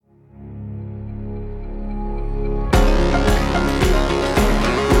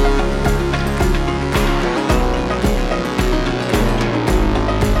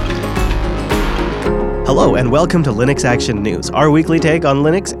Hello, and welcome to Linux Action News, our weekly take on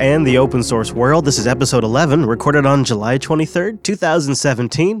Linux and the open source world. This is episode 11, recorded on July 23rd,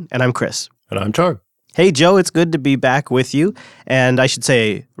 2017, and I'm Chris. And I'm Joe. Hey, Joe, it's good to be back with you. And I should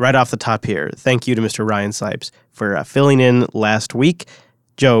say, right off the top here, thank you to Mr. Ryan Sipes for filling in last week.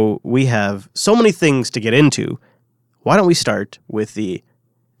 Joe, we have so many things to get into. Why don't we start with the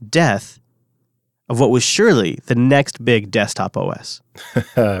death of what was surely the next big desktop OS?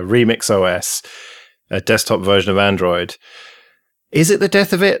 Remix OS, a desktop version of Android. Is it the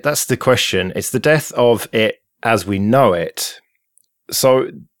death of it? That's the question. It's the death of it as we know it. So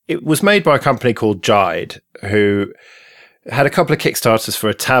it was made by a company called Jide, who had a couple of Kickstarters for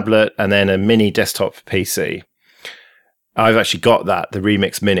a tablet and then a mini desktop PC. I've actually got that, the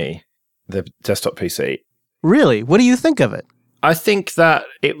Remix Mini, the desktop PC. Really? What do you think of it? I think that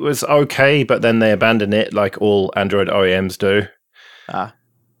it was okay, but then they abandoned it like all Android OEMs do.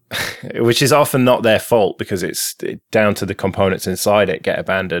 Which is often not their fault because it's down to the components inside it get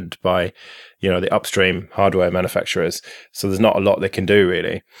abandoned by, the upstream hardware manufacturers. So there's not a lot they can do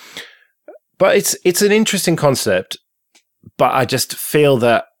really. But it's an interesting concept, but I just feel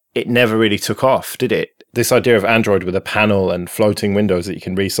that it never really took off, did it? This idea of Android with a panel and floating windows that you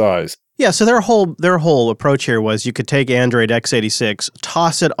can resize. Yeah, so their whole approach here was you could take Android x86,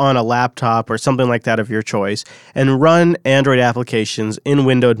 toss it on a laptop or something like that of your choice, and run Android applications in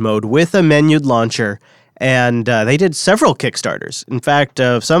windowed mode with a menued launcher. And they did several Kickstarters. In fact,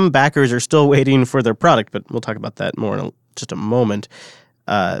 some backers are still waiting for their product, but we'll talk about that more in just a moment.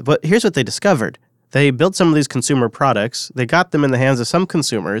 But here's what they discovered. They built some of these consumer products, they got them in the hands of some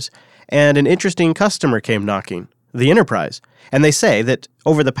consumers, and an interesting customer came knocking, the enterprise. And they say that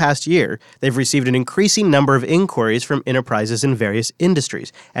over the past year, they've received an increasing number of inquiries from enterprises in various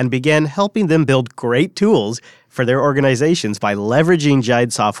industries and began helping them build great tools for their organizations by leveraging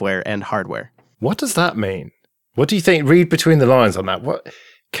Jide software and hardware. What does that mean? What do you think? Read between the lines on that. What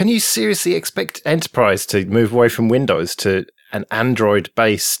can you seriously expect enterprise to move away from Windows to an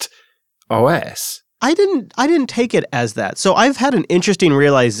Android-based OS? I didn't take it as that. So I've had an interesting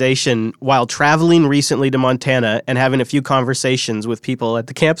realization while traveling recently to Montana and having a few conversations with people at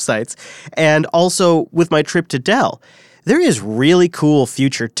the campsites, and also with my trip to Dell. There is really cool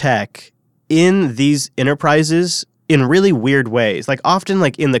future tech in these enterprises in really weird ways. Like often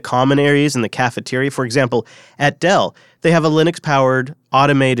like in the common areas in the cafeteria. For example, at Dell, they have a Linux-powered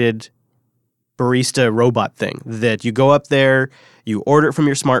automated barista robot thing that you go up there, you order it from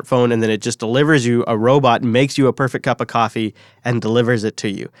your smartphone, and then it just delivers you a robot, makes you a perfect cup of coffee, and delivers it to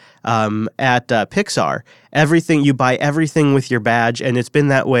you. At Pixar, you buy everything with your badge, and it's been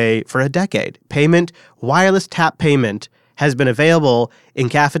that way for a decade. Wireless tap payment has been available in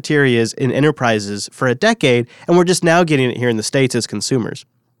cafeterias, in enterprises for a decade, and we're just now getting it here in the States as consumers.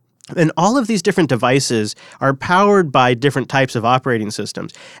 And all of these different devices are powered by different types of operating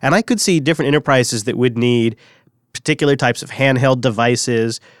systems. And I could see different enterprises that would need particular types of handheld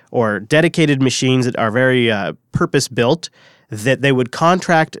devices or dedicated machines that are very purpose-built that they would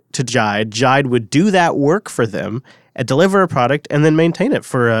contract to Jide. Jide would do that work for them and deliver a product and then maintain it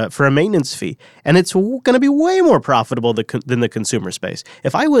for a maintenance fee. And it's going to be way more profitable than the consumer space.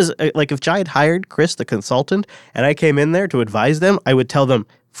 If I was, if Jide hired Chris, the consultant, and I came in there to advise them, I would tell them,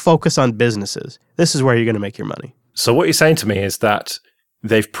 focus on businesses. This is where you're going to make your money. So what you're saying to me is that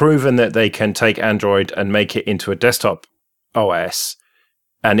they've proven that they can take Android and make it into a desktop OS,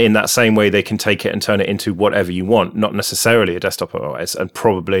 and in that same way they can take it and turn it into whatever you want, not necessarily a desktop OS, and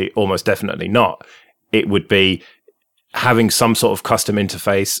probably almost definitely not. It would be having some sort of custom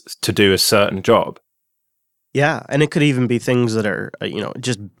interface to do a certain job. Yeah, and it could even be things that are,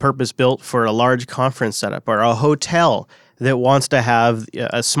 just purpose-built for a large conference setup or a hotel that wants to have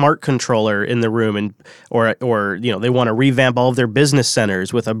a smart controller in the room, or they want to revamp all of their business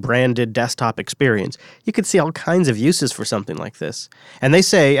centers with a branded desktop experience. You could see all kinds of uses for something like this. And they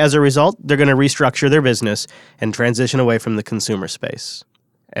say, as a result, they're going to restructure their business and transition away from the consumer space.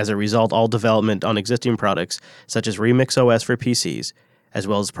 As a result, all development on existing products, such as Remix OS for PCs, as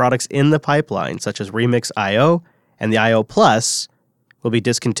well as products in the pipeline, such as Remix IO and the IO Plus, will be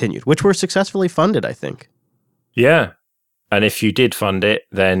discontinued, which were successfully funded, I think. Yeah. And if you did fund it,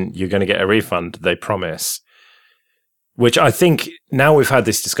 then you're going to get a refund, they promise. Which I think, now we've had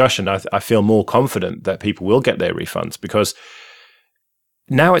this discussion, I feel more confident that people will get their refunds, because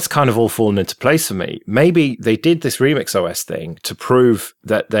now it's kind of all fallen into place for me. Maybe they did this Remix OS thing to prove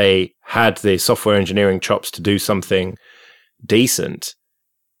that they had the software engineering chops to do something decent.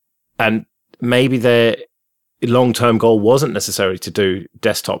 And maybe they're long-term goal wasn't necessarily to do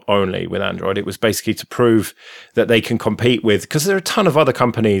desktop only with Android. It was basically to prove that they can compete with, because there are a ton of other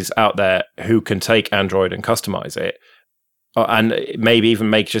companies out there who can take Android and customize it, and maybe even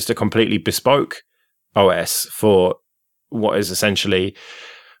make just a completely bespoke OS for what is essentially,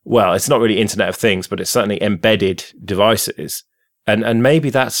 well, it's not really Internet of Things, but it's certainly embedded devices. And maybe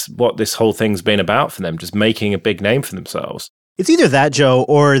that's what this whole thing's been about for them, just making a big name for themselves. It's either that, Joe,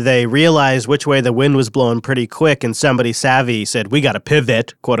 or they realized which way the wind was blowing pretty quick, and somebody savvy said, we got to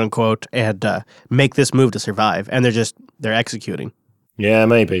pivot, quote unquote, and make this move to survive. And they're executing. Yeah,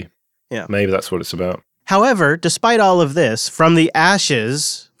 maybe. Yeah. Maybe that's what it's about. However, despite all of this, from the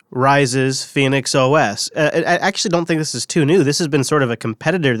ashes rises Phoenix OS. I actually don't think this is too new. This has been sort of a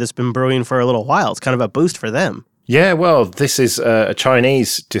competitor that's been brewing for a little while. It's kind of a boost for them. Yeah, well, this is a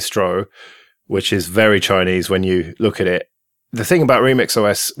Chinese distro, which is very Chinese when you look at it. The thing about Remix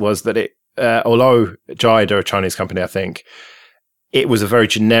OS was that it, although Jide are a Chinese company, I think, it was a very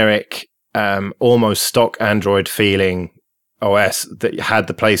generic, almost stock Android feeling OS that had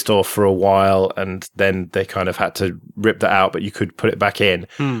the Play Store for a while, and then they kind of had to rip that out, but you could put it back in.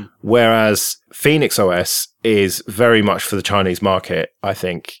 Whereas Phoenix OS is very much for the Chinese market, I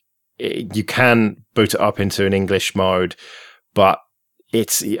think. You can boot it up into an English mode, but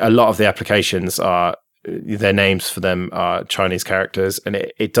it's a lot of the applications are, their names for them are Chinese characters, and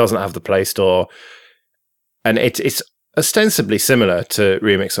it doesn't have the Play Store. And it's ostensibly similar to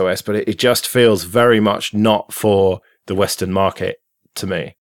Remix OS, but it just feels very much not for the Western market to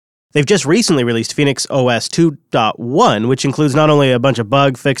me. They've just recently released Phoenix OS 2.1, which includes not only a bunch of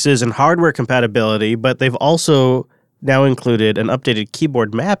bug fixes and hardware compatibility, but they've also now included an updated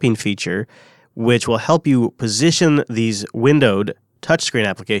keyboard mapping feature, which will help you position these windowed touchscreen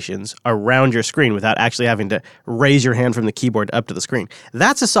applications around your screen without actually having to raise your hand from the keyboard up to the screen.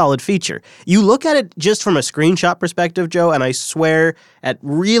 That's a solid feature. You look at it just from a screenshot perspective, Joe, and I swear at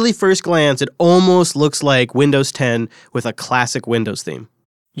really first glance, it almost looks like Windows 10 with a classic Windows theme.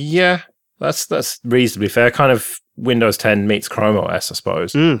 Yeah, that's reasonably fair. Kind of Windows 10 meets Chrome OS, I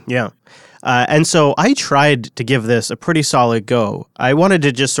suppose. Yeah. And so I tried to give this a pretty solid go. I wanted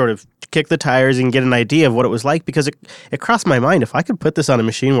to just sort of kick the tires and get an idea of what it was like, because it crossed my mind, if I could put this on a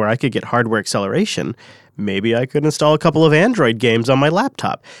machine where I could get hardware acceleration, maybe I could install a couple of Android games on my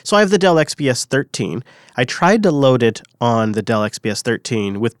laptop. So I have the Dell XPS 13. I tried to load it on the Dell XPS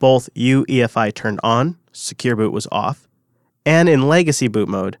 13 with both UEFI turned on, Secure Boot was off, and in Legacy Boot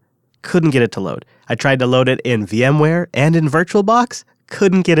mode, couldn't get it to load. I tried to load it in VMware and in VirtualBox,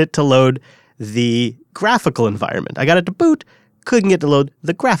 couldn't get it to load the graphical environment. I got it to boot, couldn't get to load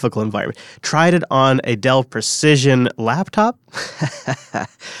the graphical environment. Tried it on a Dell Precision laptop.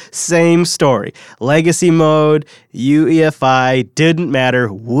 Same story. Legacy mode, UEFI, didn't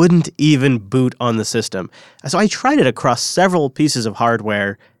matter, wouldn't even boot on the system. So I tried it across several pieces of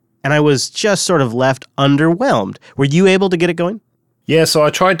hardware, and I was just sort of left underwhelmed. Were you able to get it going? Yeah, so I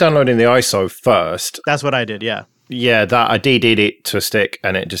tried downloading the ISO first. That's what I did, yeah. Yeah, that I DD'd it to a stick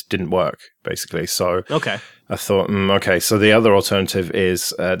and it just didn't work, basically. So okay. I thought, okay, so the other alternative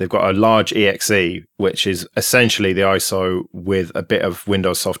is they've got a large EXE, which is essentially the ISO with a bit of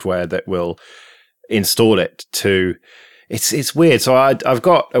Windows software that will install it to... It's weird. So I've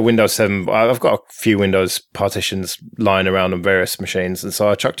got a Windows 7, I've got a few Windows partitions lying around on various machines, and so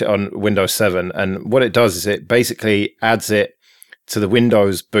I chucked it on Windows 7, and what it does is it basically adds it to the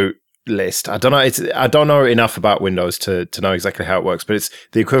Windows boot list. I don't know enough about Windows to know exactly how it works, but it's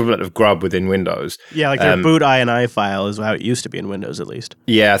the equivalent of Grub within Windows. Yeah, like your boot INI file is how it used to be in Windows, at least.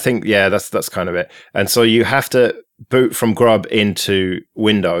 Yeah, I think that's kind of it. And so you have to boot from Grub into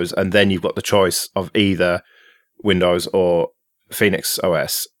Windows, and then you've got the choice of either Windows or Phoenix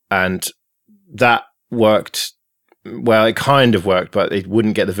OS, and that worked. Well, it kind of worked, but it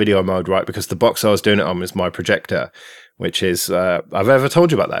wouldn't get the video mode right because the box I was doing it on was my projector, which is, I've ever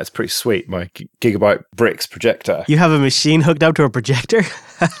told you about that. It's pretty sweet. My Gigabyte Bricks projector. You have a machine hooked up to a projector?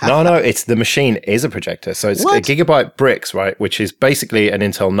 No, it's the machine is a projector. So it's a Gigabyte Bricks, right? Which is basically an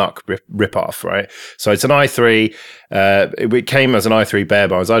Intel NUC ripoff, right? So it's an i3. It came as an i3 bare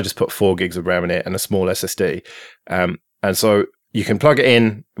bones. I just put 4 gigs of RAM in it and a small SSD. And so you can plug it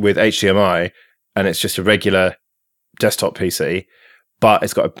in with HDMI and it's just a regular desktop PC, but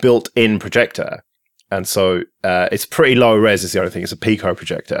it's got a built-in projector. And so it's pretty low res is the only thing. It's a Pico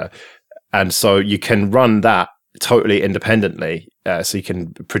projector. And so you can run that totally independently. So you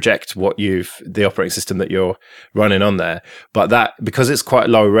can project the operating system that you're running on there. But that, because it's quite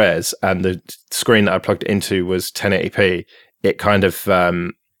low res and the screen that I plugged it into was 1080p, it kind of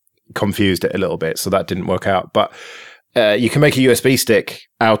confused it a little bit. So that didn't work out. But you can make a USB stick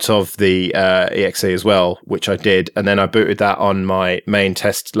out of the EXE as well, which I did. And then I booted that on my main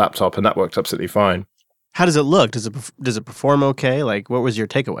test laptop, and that worked absolutely fine. How does it look? Does it perform okay? Like, what was your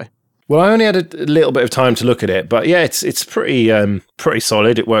takeaway? Well, I only had a little bit of time to look at it, but yeah, it's pretty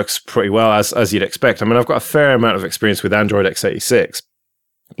solid. It works pretty well, as you'd expect. I mean, I've got a fair amount of experience with Android x86,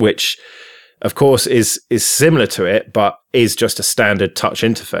 which, of course, is similar to it, but is just a standard touch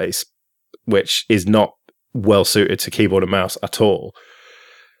interface, which is not well suited to keyboard and mouse at all.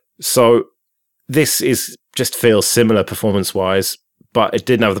 So this just feels similar performance-wise, but it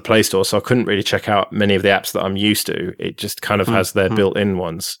didn't have the Play Store, so I couldn't really check out many of the apps that I'm used to. It just kind of has their built-in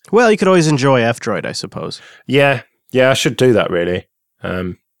ones. Well, you could always enjoy F-Droid, I suppose. Yeah, I should do that, really.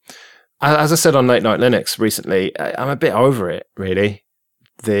 As I said on Late Night Linux recently, I'm a bit over it, really.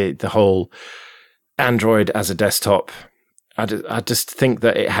 The whole Android as a desktop. I just think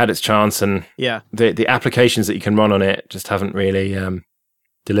that it had its chance, and the applications that you can run on it just haven't really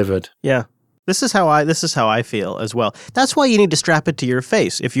delivered. Yeah. This is how I feel as well. That's why you need to strap it to your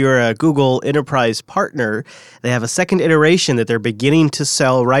face. If you're a Google Enterprise partner, they have a second iteration that they're beginning to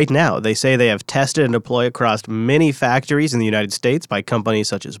sell right now. They say they have tested and deployed across many factories in the United States by companies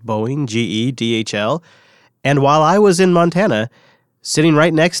such as Boeing, GE, DHL. And while I was in Montana, sitting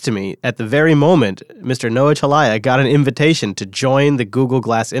right next to me at the very moment, Mr. Noah Chalaya got an invitation to join the Google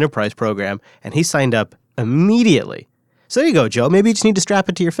Glass Enterprise program, and he signed up immediately. So there you go, Joe. Maybe you just need to strap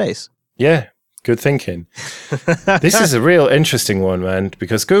it to your face. Yeah, good thinking. This is a real interesting one, man,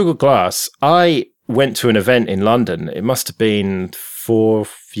 because Google Glass, I went to an event in London. It must have been 4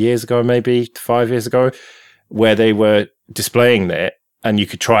 years ago, maybe 5 years ago, where they were displaying it and you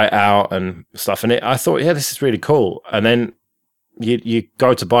could try it out and stuff. And I thought, yeah, this is really cool. And then you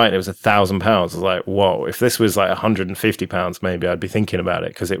go to buy it and it was £1,000. I was like, whoa, if this was like £150, maybe I'd be thinking about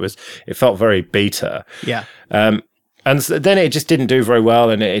it, because it felt very beta. Yeah. And then it just didn't do very well,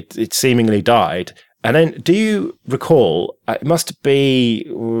 and it seemingly died. And then, do you recall, it must be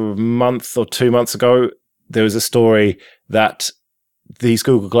a month or 2 months ago, there was a story that these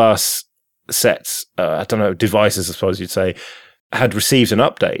Google Glass sets, I don't know, devices, I suppose you'd say, had received an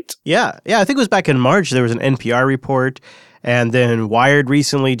update. Yeah, I think it was back in March. There was an NPR report, and then Wired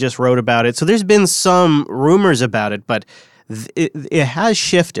recently just wrote about it. So there's been some rumors about it, but it has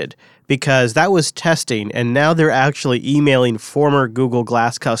shifted, because that was testing, and now they're actually emailing former Google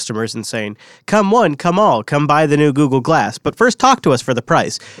Glass customers and saying, come one, come all, come buy the new Google Glass, but first talk to us for the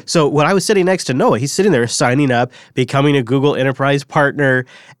price. So when I was sitting next to Noah, he's sitting there signing up, becoming a Google Enterprise partner,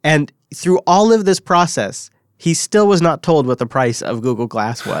 and through all of this process, he still was not told what the price of Google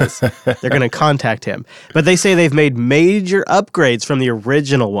Glass was. They're going to contact him. But they say they've made major upgrades from the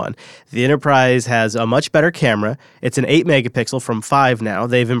original one. The Enterprise has a much better camera. It's an 8 megapixel from 5 now.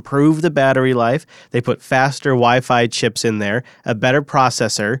 They've improved the battery life. They put faster Wi-Fi chips in there, a better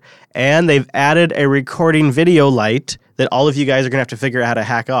processor, and they've added a recording video light that all of you guys are going to have to figure out how to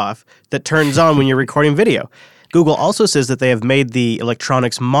hack off that turns on when you're recording video. Google also says that they have made the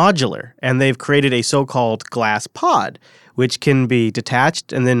electronics modular, and they've created a so-called glass pod, which can be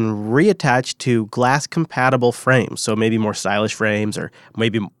detached and then reattached to glass-compatible frames, so maybe more stylish frames or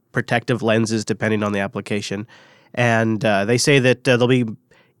maybe protective lenses depending on the application. And they say that they'll be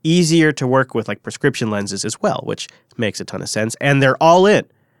easier to work with, like prescription lenses as well, which makes a ton of sense. And they're all in.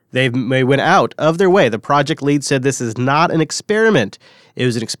 They went out of their way. The project lead said this is not an experiment. It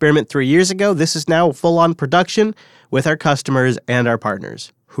was an experiment 3 years ago. This is now full-on production with our customers and our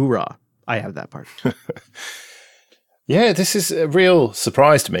partners. Hoorah. I have that part. Yeah, this is a real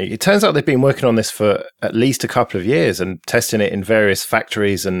surprise to me. It turns out they've been working on this for at least a couple of years and testing it in various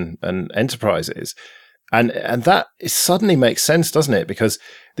factories and enterprises. And that suddenly makes sense, doesn't it? Because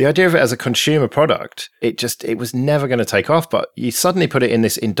the idea of it as a consumer product, it was never going to take off. But you suddenly put it in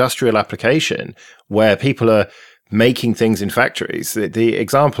this industrial application where people are making things in factories. The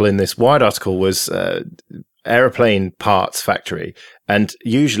example in this Wired article was airplane parts factory. And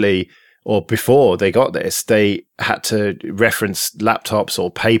usually, or before they got this, they had to reference laptops or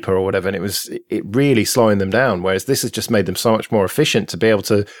paper or whatever, and it really slowing them down. Whereas this has just made them so much more efficient to be able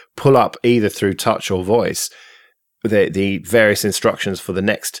to pull up either through touch or voice the various instructions for the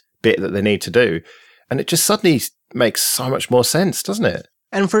next bit that they need to do. And it just suddenly makes so much more sense, doesn't it?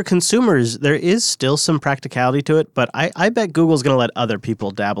 And for consumers, there is still some practicality to it, but I bet Google's going to let other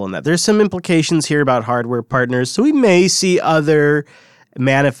people dabble in that. There's some implications here about hardware partners, so we may see other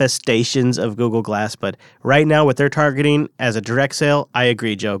manifestations of Google Glass, but right now what they're targeting as a direct sale, I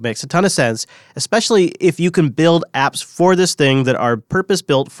agree, Joe, makes a ton of sense, especially if you can build apps for this thing that are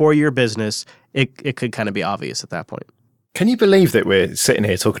purpose-built for your business. It could kind of be obvious at that point. Can you believe that we're sitting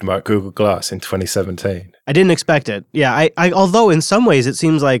here talking about Google Glass in 2017? I didn't expect it. Yeah, I although in some ways it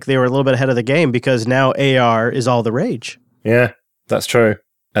seems like they were a little bit ahead of the game because now AR is all the rage. Yeah, that's true.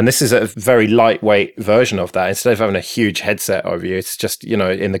 And this is a very lightweight version of that. Instead of having a huge headset over you, it's just,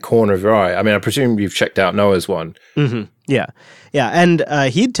 in the corner of your eye. I mean, I presume you've checked out Noah's one. Mm-hmm. Yeah. Yeah. And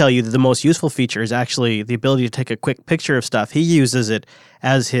he'd tell you that the most useful feature is actually the ability to take a quick picture of stuff. He uses it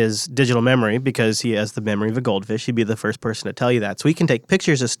as his digital memory because he has the memory of a goldfish. He'd be the first person to tell you that. So he can take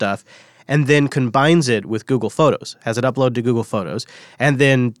pictures of stuff and then combines it with Google Photos, has it upload to Google Photos. And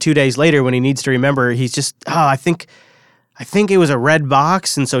then 2 days later, when he needs to remember, he's just, I think it was a red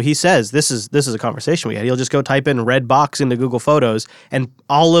box. And so he says, this is a conversation we had. He'll just go type in red box into Google Photos and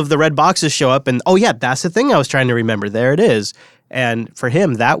all of the red boxes show up. And, oh, yeah, that's the thing I was trying to remember. There it is. And for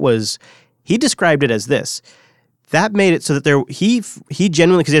him, he described it as this. That made it so that he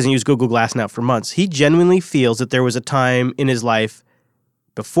genuinely, because he hasn't used Google Glass now for months, he genuinely feels that there was a time in his life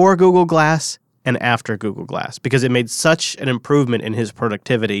before Google Glass and after Google Glass because it made such an improvement in his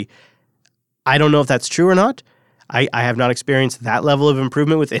productivity. I don't know if that's true or not. I have not experienced that level of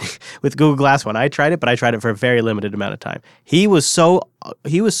improvement with Google Glass when I tried it, but I tried it for a very limited amount of time. He was so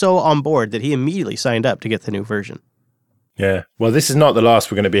on board that he immediately signed up to get the new version. Yeah. Well, this is not the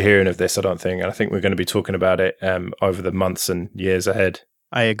last we're going to be hearing of this, I don't think. And I think we're going to be talking about it over the months and years ahead.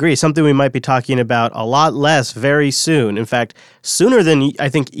 I agree. Something we might be talking about a lot less very soon. In fact, sooner than I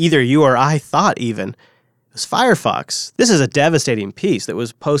think either you or I thought even. It was Firefox. This is a devastating piece that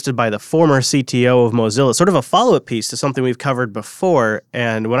was posted by the former CTO of Mozilla, sort of a follow-up piece to something we've covered before.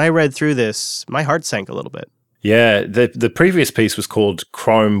 And when I read through this, my heart sank a little bit. Yeah, the previous piece was called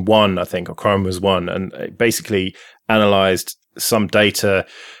Chrome 1, I think, or Chrome was 1, and it basically analyzed some data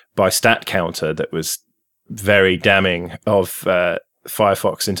by StatCounter that was very damning of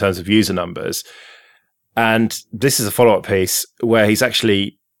Firefox in terms of user numbers. And this is a follow-up piece where he's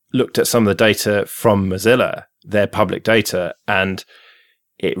actually looked at some of the data from Mozilla, their public data, and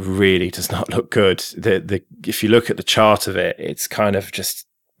it really does not look good. If you look at the chart of it, it's kind of just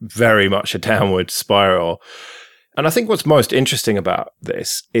very much a downward spiral. And I think what's most interesting about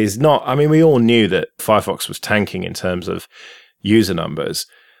this is we all knew that Firefox was tanking in terms of user numbers,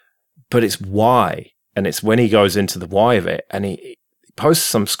 but it's why. And it's when he goes into the why of it, and he posts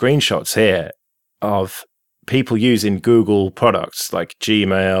some screenshots here of people using Google products like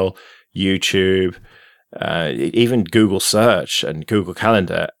Gmail, YouTube, even Google Search and Google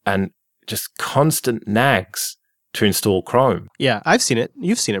Calendar, and just constant nags to install Chrome. Yeah, I've seen it.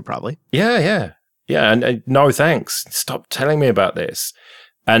 You've seen it probably. Yeah. And no thanks. Stop telling me about this.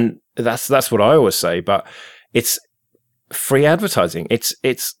 And that's what I always say. But it's free advertising. It's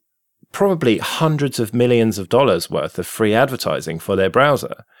probably hundreds of millions of dollars worth of free advertising for their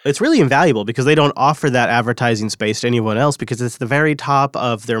browser. It's really invaluable because they don't offer that advertising space to anyone else because it's the very top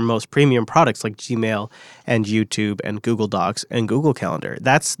of their most premium products like Gmail and YouTube and Google Docs and Google Calendar.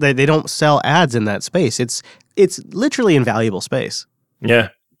 They don't sell ads in that space. It's literally invaluable space. Yeah.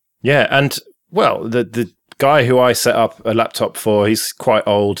 And well, the guy who I set up a laptop for, he's quite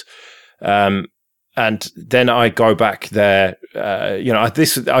old. And then I go back there,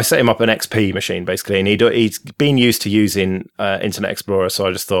 I set him up an XP machine basically, and he's been used to using Internet Explorer. So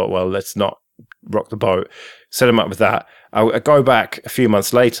I just thought, well, let's not rock the boat. Set him up with that. I go back a few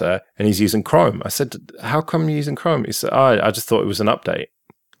months later and he's using Chrome. I said, how come you're using Chrome? He said, I just thought it was an update.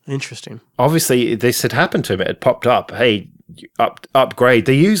 Interesting. Obviously, this had happened to him. It had popped up. Hey, upgrade.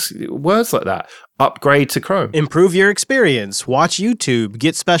 They use words like that. Upgrade to Chrome. Improve your experience. Watch YouTube.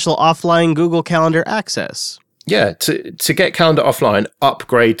 Get special offline Google Calendar access. Yeah, to get Calendar offline,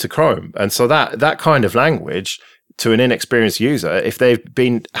 upgrade to Chrome. And so that kind of language to an inexperienced user, if they've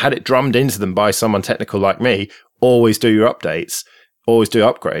had it drummed into them by someone technical like me, always do your updates, always do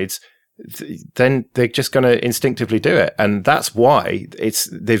upgrades, then they're just going to instinctively do it. And that's why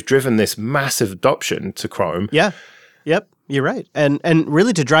they've driven this massive adoption to Chrome. Yeah. Yep. You're right. And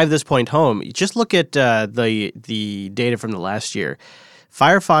really to drive this point home, just look at the data from the last year.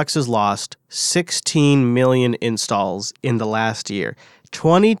 Firefox has lost 16 million installs in the last year.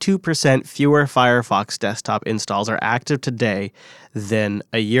 22% fewer Firefox desktop installs are active today than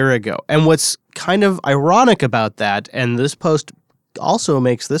a year ago. And what's kind of ironic about that, and this post also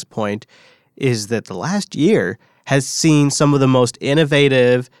makes this point, is that the last year has seen some of the most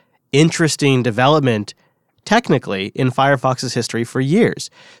innovative, interesting development technically in Firefox's history for years.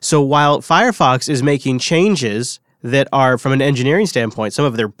 So while Firefox is making changes that are, from an engineering standpoint, some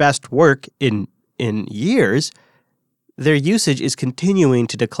of their best work in years, their usage is continuing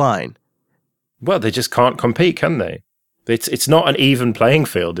to decline. Well, they just can't compete, can they? It's not an even playing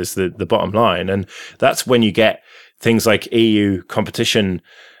field is the bottom line. And that's when you get things like EU competition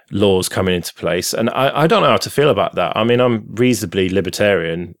laws coming into place. And I don't know how to feel about that. I mean, I'm reasonably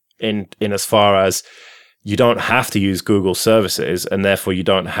libertarian in as far as you don't have to use Google services, and therefore you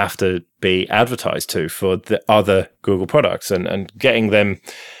don't have to be advertised to for the other Google products. And getting them,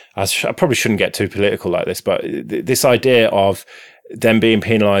 I probably shouldn't get too political like this, but this idea of them being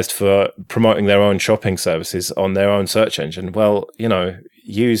penalized for promoting their own shopping services on their own search engine. Well,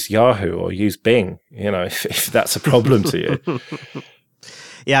 use Yahoo or use Bing, if that's a problem to you.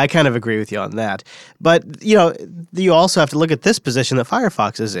 Yeah, I kind of agree with you on that. But, you also have to look at this position that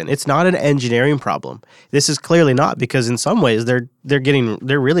Firefox is in. It's not an engineering problem. This is clearly not, because in some ways they're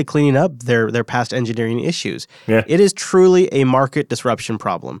really cleaning up their past engineering issues. Yeah. It is truly a market disruption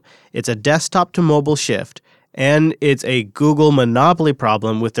problem. It's a desktop to mobile shift, and it's a Google monopoly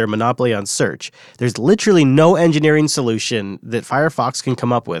problem with their monopoly on search. There's literally no engineering solution that Firefox can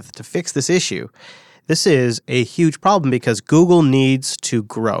come up with to fix this issue. This is a huge problem because Google needs to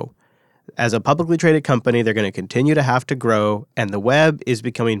grow. As a publicly traded company, they're going to continue to have to grow, and the web is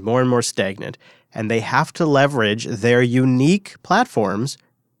becoming more and more stagnant. And they have to leverage their unique platforms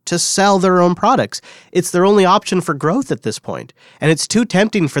to sell their own products. It's their only option for growth at this point, and it's too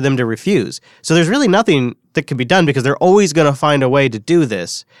tempting for them to refuse. So there's really nothing that can be done because they're always going to find a way to do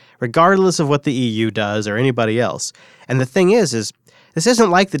this, regardless of what the EU does or anybody else. And the thing is this isn't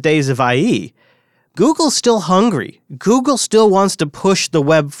like the days of IE. Google's still hungry. Google still wants to push the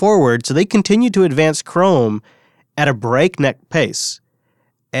web forward, so they continue to advance Chrome at a breakneck pace.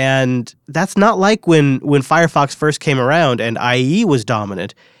 And that's not like when Firefox first came around and IE was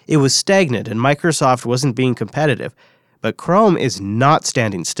dominant. It was stagnant and Microsoft wasn't being competitive. But Chrome is not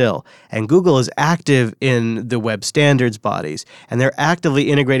standing still, and Google is active in the web standards bodies, and they're actively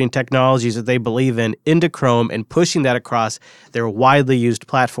integrating technologies that they believe in into Chrome and pushing that across their widely used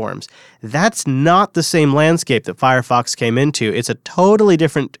platforms. That's not the same landscape that Firefox came into. It's a totally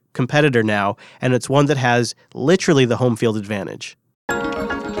different competitor now, and it's one that has literally the home field advantage.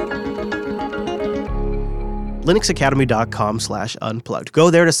 linuxacademy.com/unplugged.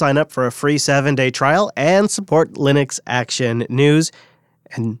 Go there to sign up for a free 7-day trial and support Linux Action News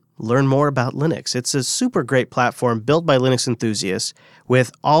and learn more about Linux. It's a super great platform built by Linux enthusiasts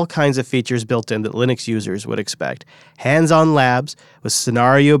with all kinds of features built in that Linux users would expect. Hands-on labs with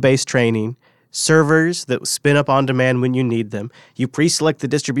scenario-based training, servers that spin up on demand when you need them. You pre-select the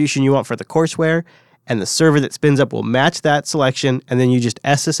distribution you want for the courseware, and the server that spins up will match that selection, and then you just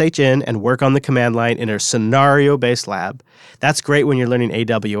SSH in and work on the command line in a scenario-based lab. That's great when you're learning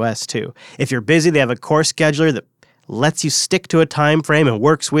AWS, too. If you're busy, they have a course scheduler that lets you stick to a time frame and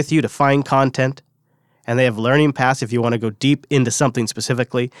works with you to find content. And they have learning paths if you want to go deep into something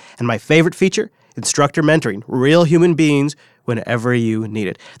specifically. And my favorite feature, instructor mentoring, real human beings whenever you need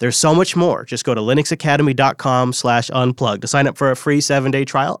it. There's so much more. Just go to linuxacademy.com/unplugged to sign up for a free 7-day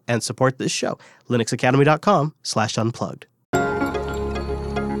trial and support this show. linuxacademy.com/unplugged.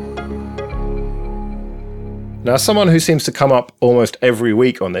 Now, someone who seems to come up almost every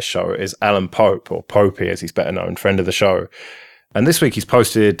week on this show is Alan Pope, or Popey as he's better known, friend of the show. And this week he's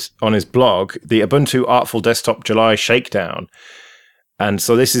posted on his blog the Ubuntu Artful Desktop July Shakedown. And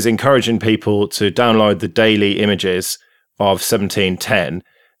so this is encouraging people to download the daily images of 1710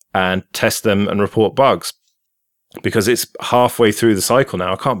 and test them and report bugs, because it's halfway through the cycle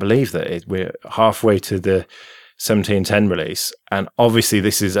now. I can't believe that we're halfway to the 1710 release. And obviously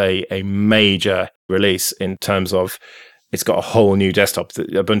this is a major release in terms of it's got a whole new desktop.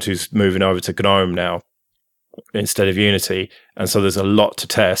 Ubuntu's moving over to GNOME now instead of Unity. And so there's a lot to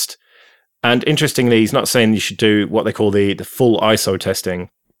test. And interestingly, he's not saying you should do what they call the full ISO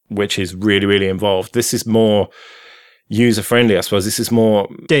testing, which is really, really involved. This is more user-friendly, I suppose. This is more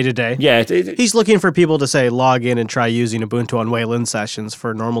day-to-day. Yeah. He's looking for people to, say, log in and try using Ubuntu on Wayland sessions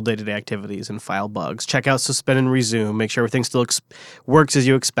for normal day-to-day activities and file bugs. Check out Suspend and Resume. Make sure everything still works as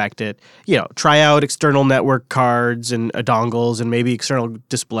you expect it. Try out external network cards and dongles and maybe external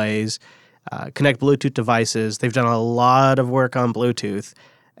displays. Connect Bluetooth devices. They've done a lot of work on Bluetooth.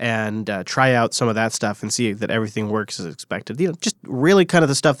 And try out some of that stuff and see that everything works as expected. Just really kind of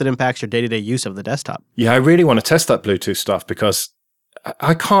the stuff that impacts your day-to-day use of the desktop. Yeah, I really want to test that Bluetooth stuff because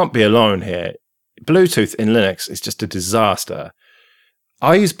I can't be alone here. Bluetooth in Linux is just a disaster.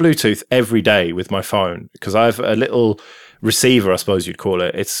 I use Bluetooth every day with my phone because I have a little receiver, I suppose you'd call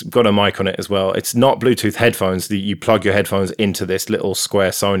it. It's got a mic on it as well. It's not Bluetooth headphones. You plug your headphones into this little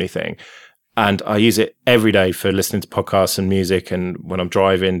square Sony thing. And I use it every day for listening to podcasts and music and when I'm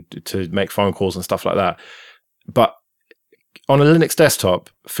driving to make phone calls and stuff like that. But on a Linux desktop,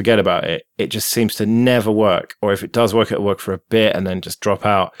 forget about it. It just seems to never work. Or if it does work, it'll work for a bit and then just drop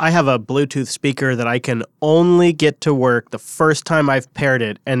out. I have a Bluetooth speaker that I can only get to work the first time I've paired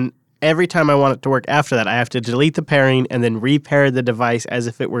it. And every time I want it to work after that, I have to delete the pairing and then repair the device as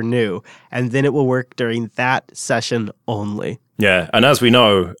if it were new. And then it will work during that session only. Yeah. And as we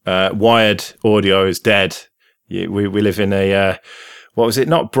know, wired audio is dead. We live in a, what was it?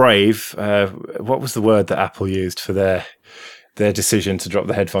 Not brave. What was the word that Apple used for their decision to drop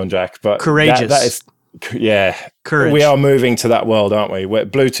the headphone jack? But courageous. That is, yeah. Courage. We are moving to that world, aren't we? Where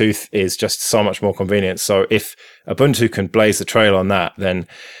Bluetooth is just so much more convenient. So if Ubuntu can blaze the trail on that, then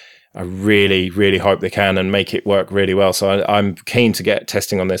I really, really hope they can and make it work really well. So I'm keen to get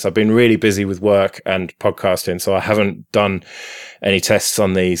testing on this. I've been really busy with work and podcasting, so I haven't done any tests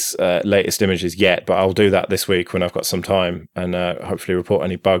on these latest images yet, but I'll do that this week when I've got some time and hopefully report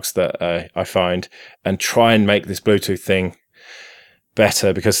any bugs that I find and try and make this Bluetooth thing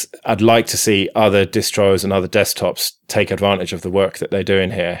better, because I'd like to see other distros and other desktops take advantage of the work that they're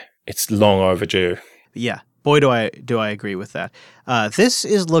doing here. It's long overdue. Yeah. Boy, do I agree with that. This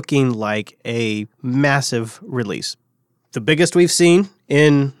is looking like a massive release. The biggest we've seen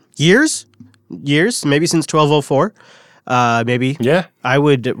in years, maybe since 1204. Maybe. Yeah. I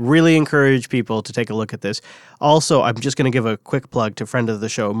would really encourage people to take a look at this. Also, I'm just going to give a quick plug to friend of the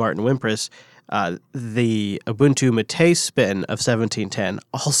show, Martin Wimpress. The Ubuntu Mate spin of 1710,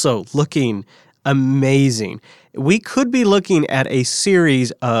 also looking amazing. We could be looking at a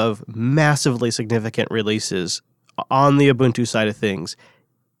series of massively significant releases on the Ubuntu side of things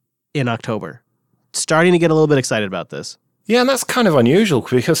in October. Starting to get a little bit excited about this. Yeah, and that's kind of unusual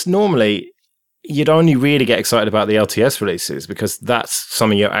because normally you'd only really get excited about the LTS releases because that's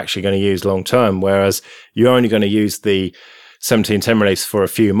something you're actually going to use long term, whereas you're only going to use the 1710 release for a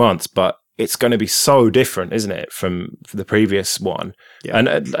few months, but it's going to be so different, isn't it, from the previous one? Yeah.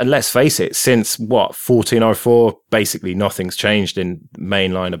 And let's face it, since 1404, basically nothing's changed in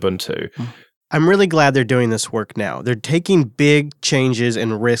mainline Ubuntu. I'm really glad they're doing this work now. They're taking big changes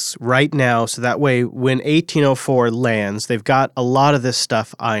and risks right now, so that way when 1804 lands, they've got a lot of this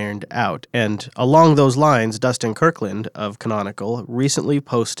stuff ironed out. And along those lines, Dustin Kirkland of Canonical recently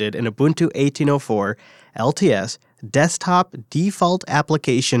posted an Ubuntu 1804 LTS desktop default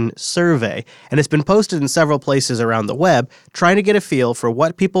application survey, and it's been posted in several places around the web, trying to get a feel for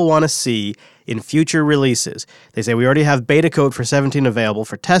what people want to see in future releases. They say we already have beta code for 17 available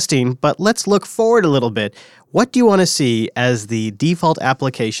for testing, but let's look forward a little bit. What do you want to see as the default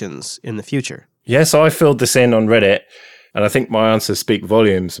applications in the future? Yeah, so I filled this in on Reddit, and I think my answers speak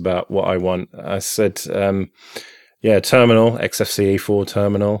volumes about what I want. I said, terminal, XFCE4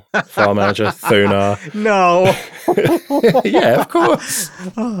 terminal, file manager, Thunar. No. Yeah, of course.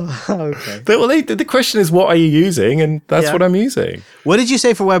 Oh, okay. But, the question is, what are you using? And that's what I'm using. What did you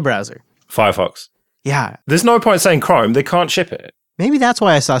say for web browser? Firefox. Yeah. There's no point saying Chrome. They can't ship it. Maybe that's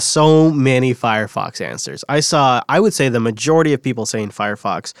why I saw so many Firefox answers. I would say the majority of people saying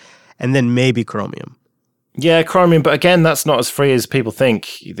Firefox, and then maybe Chromium. Yeah, Chromium, but again, that's not as free as people think.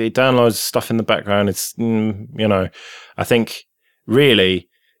 They download stuff in the background. It's, I think really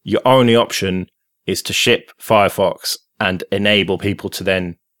your only option is to ship Firefox and enable people to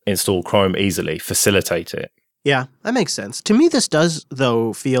then install Chrome easily, facilitate it. Yeah, that makes sense. To me, this does,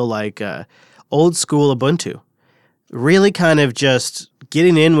 though, feel like old school Ubuntu. Really kind of just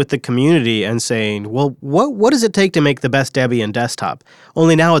getting in with the community and saying, well, what does it take to make the best Debian desktop?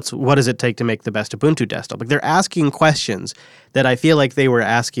 Only now it's what does it take to make the best Ubuntu desktop? Like, they're asking questions that I feel like they were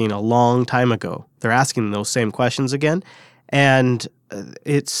asking a long time ago. They're asking those same questions again, and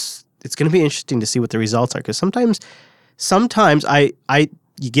it's going to be interesting to see what the results are, because sometimes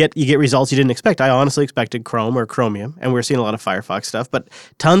you get results you didn't expect. I honestly expected Chrome or Chromium, and we're seeing a lot of Firefox stuff, but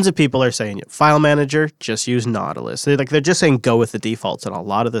tons of people are saying, file manager, just use Nautilus. They're just saying go with the defaults on a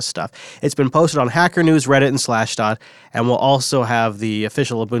lot of this stuff. It's been posted on Hacker News, Reddit, and Slashdot, and we'll also have the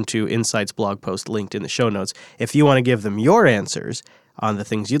official Ubuntu Insights blog post linked in the show notes if you want to give them your answers on the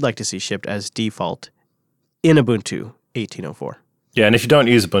things you'd like to see shipped as default in Ubuntu 1804. Yeah, and if you don't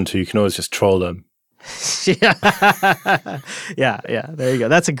use Ubuntu, you can always just troll them. Yeah, there you go.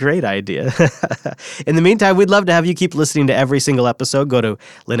 That's a great idea. In the meantime, we'd love to have you keep listening to every single episode. Go to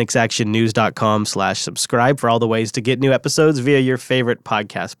linuxactionnews.com/subscribe for all the ways to get new episodes via your favorite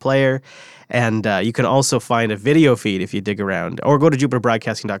podcast player. And you can also find a video feed if you dig around, or go to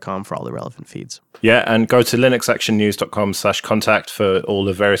jupiterbroadcasting.com for all the relevant feeds. Yeah, and go to linuxactionnews.com/contact for all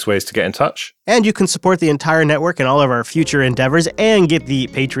the various ways to get in touch. And you can support the entire network and all of our future endeavors and get the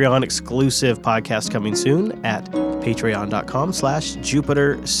Patreon exclusive podcast coming soon at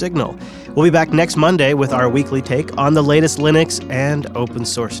patreon.com/Jupiter Signal. We'll be back next Monday with our weekly take on the latest Linux and open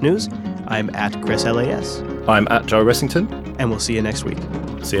source news. I'm at Chris LAS. I'm at Joe Ressington. And we'll see you next week.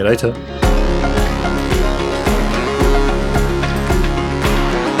 See you later.